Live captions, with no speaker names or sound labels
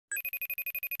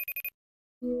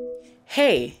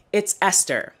Hey, it's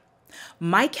Esther.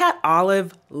 My cat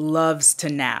Olive loves to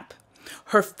nap.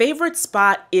 Her favorite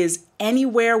spot is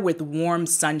anywhere with warm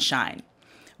sunshine.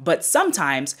 But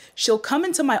sometimes she'll come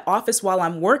into my office while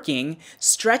I'm working,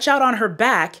 stretch out on her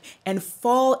back, and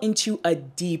fall into a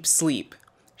deep sleep.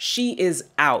 She is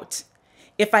out.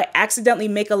 If I accidentally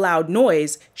make a loud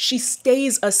noise, she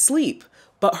stays asleep,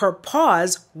 but her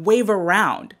paws wave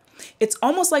around. It's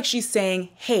almost like she's saying,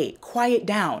 "Hey, quiet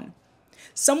down."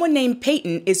 Someone named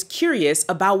Peyton is curious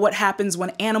about what happens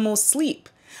when animals sleep.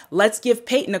 Let's give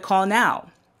Peyton a call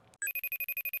now.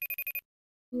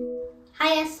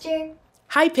 Hi, Esther.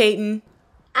 Hi, Peyton.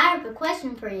 I have a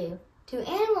question for you. Do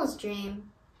animals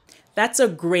dream? That's a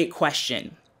great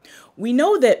question. We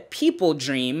know that people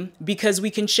dream because we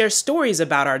can share stories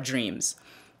about our dreams.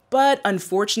 But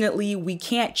unfortunately, we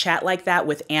can't chat like that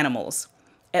with animals.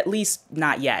 At least,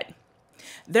 not yet.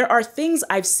 There are things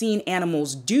I've seen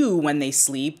animals do when they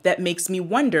sleep that makes me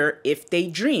wonder if they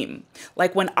dream,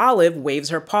 like when Olive waves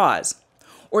her paws.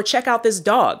 Or check out this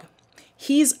dog.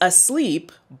 He's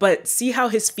asleep, but see how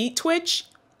his feet twitch?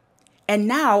 And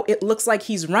now it looks like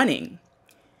he's running.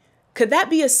 Could that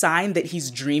be a sign that he's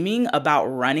dreaming about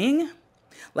running?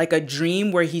 Like a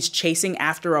dream where he's chasing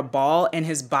after a ball and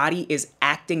his body is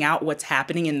acting out what's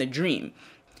happening in the dream.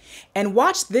 And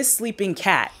watch this sleeping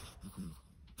cat.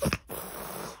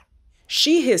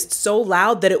 She hissed so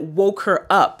loud that it woke her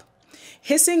up.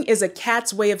 Hissing is a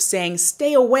cat's way of saying,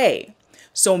 "Stay away."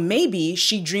 So maybe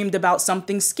she dreamed about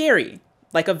something scary,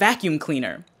 like a vacuum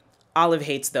cleaner. Olive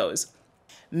hates those.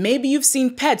 Maybe you've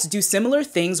seen pets do similar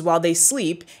things while they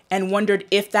sleep and wondered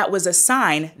if that was a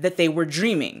sign that they were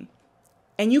dreaming.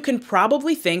 And you can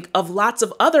probably think of lots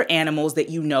of other animals that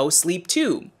you know sleep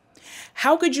too.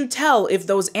 How could you tell if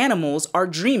those animals are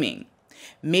dreaming?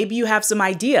 Maybe you have some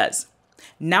ideas.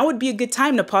 Now would be a good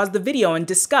time to pause the video and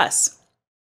discuss.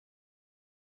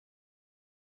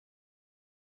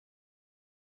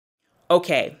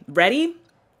 Okay, ready?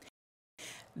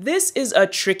 This is a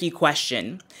tricky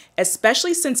question,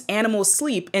 especially since animals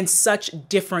sleep in such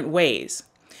different ways.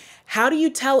 How do you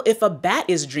tell if a bat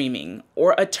is dreaming,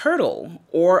 or a turtle,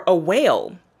 or a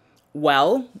whale?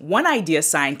 Well, one idea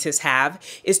scientists have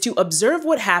is to observe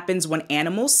what happens when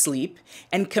animals sleep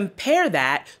and compare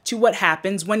that to what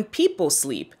happens when people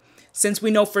sleep, since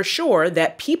we know for sure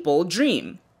that people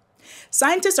dream.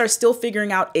 Scientists are still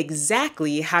figuring out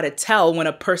exactly how to tell when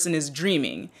a person is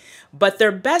dreaming, but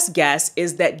their best guess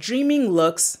is that dreaming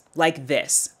looks like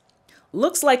this.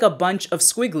 Looks like a bunch of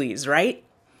squigglies, right?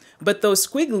 But those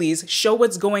squigglies show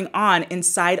what's going on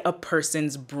inside a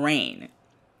person's brain.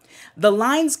 The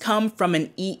lines come from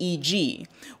an EEG,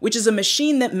 which is a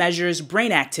machine that measures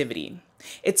brain activity.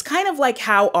 It's kind of like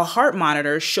how a heart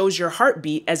monitor shows your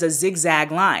heartbeat as a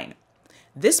zigzag line.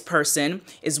 This person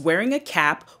is wearing a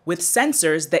cap with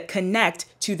sensors that connect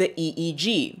to the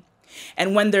EEG.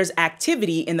 And when there's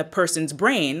activity in the person's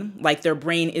brain, like their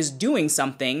brain is doing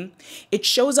something, it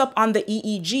shows up on the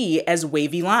EEG as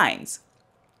wavy lines.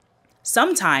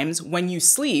 Sometimes when you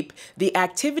sleep, the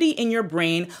activity in your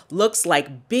brain looks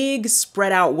like big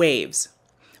spread out waves.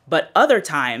 But other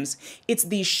times, it's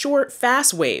these short,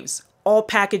 fast waves, all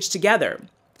packaged together.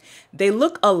 They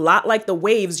look a lot like the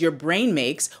waves your brain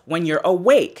makes when you're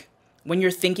awake, when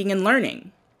you're thinking and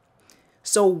learning.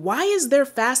 So why is there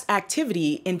fast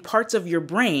activity in parts of your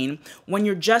brain when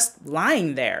you're just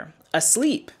lying there,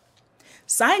 asleep?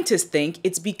 Scientists think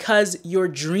it's because you're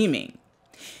dreaming.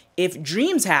 If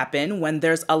dreams happen when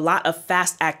there's a lot of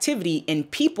fast activity in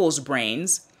people's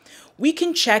brains, we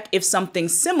can check if something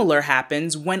similar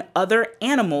happens when other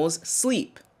animals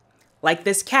sleep. Like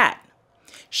this cat.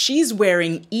 She's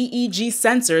wearing EEG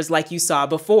sensors like you saw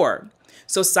before,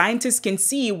 so scientists can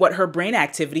see what her brain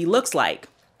activity looks like.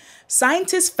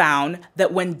 Scientists found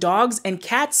that when dogs and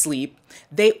cats sleep,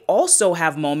 they also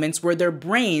have moments where their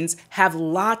brains have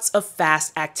lots of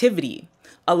fast activity,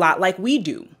 a lot like we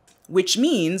do. Which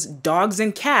means dogs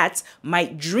and cats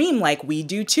might dream like we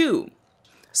do too.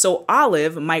 So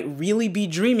Olive might really be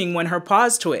dreaming when her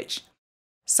paws twitch.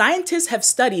 Scientists have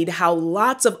studied how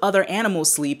lots of other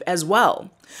animals sleep as well,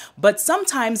 but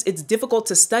sometimes it's difficult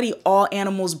to study all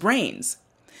animals' brains.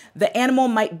 The animal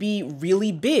might be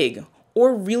really big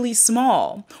or really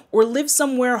small or live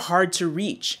somewhere hard to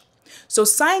reach. So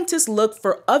scientists look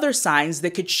for other signs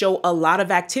that could show a lot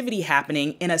of activity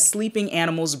happening in a sleeping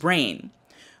animal's brain.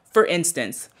 For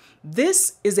instance,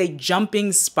 this is a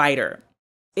jumping spider.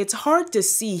 It's hard to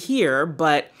see here,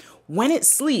 but when it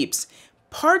sleeps,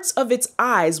 parts of its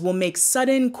eyes will make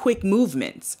sudden, quick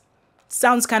movements.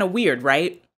 Sounds kind of weird,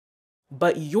 right?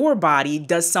 But your body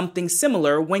does something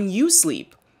similar when you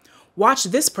sleep. Watch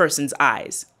this person's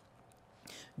eyes.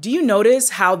 Do you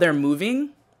notice how they're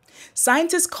moving?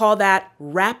 Scientists call that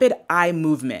rapid eye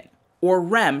movement, or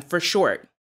REM for short.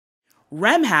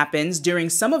 REM happens during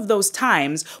some of those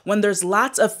times when there's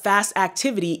lots of fast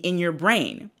activity in your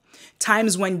brain,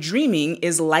 times when dreaming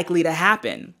is likely to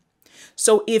happen.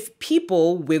 So if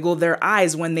people wiggle their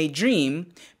eyes when they dream,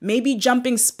 maybe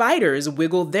jumping spiders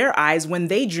wiggle their eyes when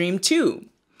they dream too.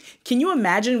 Can you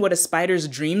imagine what a spider's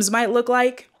dreams might look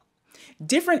like?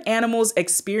 Different animals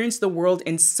experience the world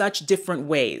in such different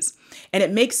ways, and it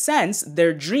makes sense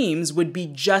their dreams would be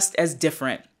just as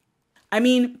different. I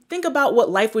mean, think about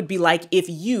what life would be like if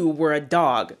you were a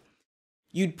dog.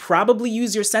 You'd probably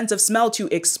use your sense of smell to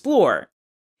explore,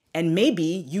 and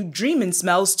maybe you'd dream in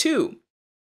smells too.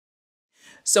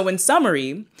 So in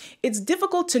summary, it's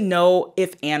difficult to know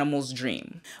if animals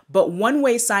dream, but one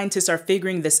way scientists are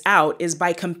figuring this out is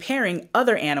by comparing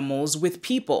other animals with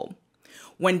people.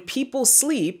 When people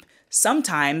sleep,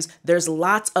 sometimes there's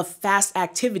lots of fast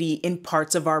activity in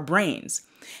parts of our brains,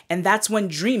 and that's when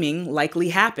dreaming likely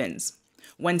happens.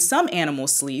 When some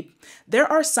animals sleep,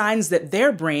 there are signs that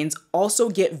their brains also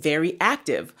get very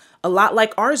active, a lot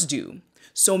like ours do,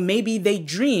 so maybe they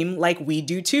dream like we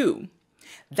do too.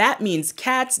 That means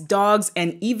cats, dogs,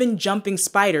 and even jumping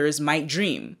spiders might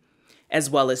dream, as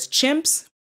well as chimps,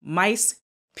 mice,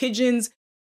 pigeons,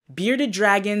 bearded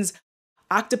dragons,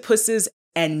 octopuses,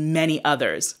 and many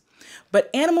others. But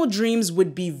animal dreams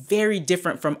would be very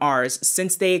different from ours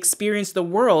since they experience the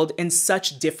world in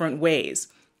such different ways.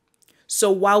 So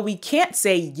while we can't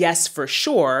say yes for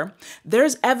sure,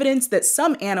 there's evidence that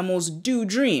some animals do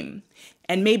dream.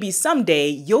 And maybe someday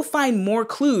you'll find more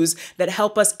clues that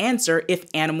help us answer if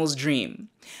animals dream.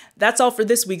 That's all for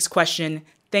this week's question.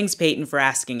 Thanks, Peyton, for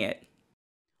asking it.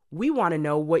 We want to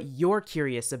know what you're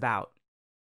curious about.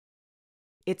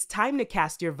 It's time to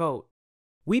cast your vote.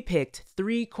 We picked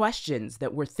 3 questions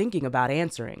that we're thinking about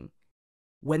answering.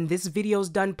 When this video's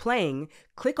done playing,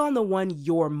 click on the one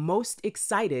you're most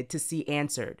excited to see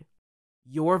answered.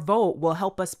 Your vote will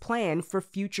help us plan for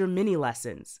future mini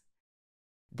lessons.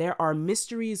 There are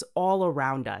mysteries all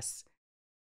around us.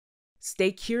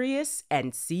 Stay curious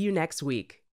and see you next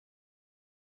week.